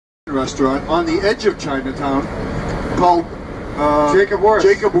restaurant on the edge of Chinatown called Jacob Worth.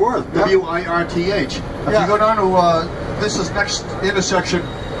 Jacob Worth, Yep. W-I-R-T-H. If you go down to, this is next intersection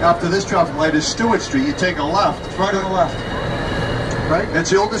after this traffic light is Stewart Street. You take a left. It's right on the left. Right? It's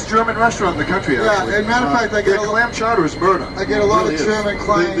the oldest German restaurant in the country, actually. Yeah, as a matter of fact, I get their clam chowder is murder. I get a lot It of really German is.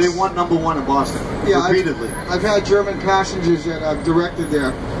 clients. They won #1 in Boston, repeatedly. I've had German passengers that I've directed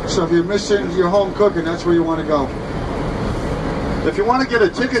there. So if you're missing your home cooking, that's where you want to go. If you want to get a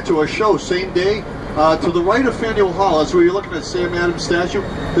ticket to a show same day, to the right of Faneuil Hall, that's where you're looking at Sam Adams statue,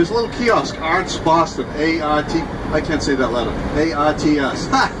 there's a little kiosk, Arts Boston, A-R-T, I can't say that letter, A-R-T-S.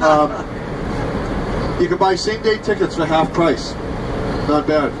 You can buy same day tickets for half price. Not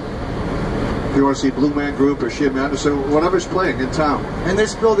bad. If you want to see Blue Man Group or Sheer Madness or whatever's playing in town. And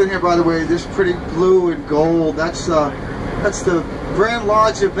this building here, by the way, this pretty blue and gold, that's the Grand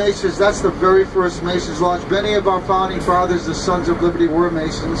Lodge of Masons. That's the very first Masons Lodge. Many of our founding fathers, the Sons of Liberty, were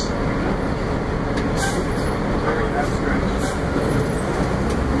Masons.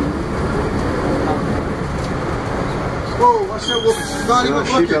 Whoa, what's that woman? She's not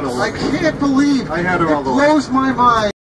even looking. I can't believe I had her all the it way. blows my mind.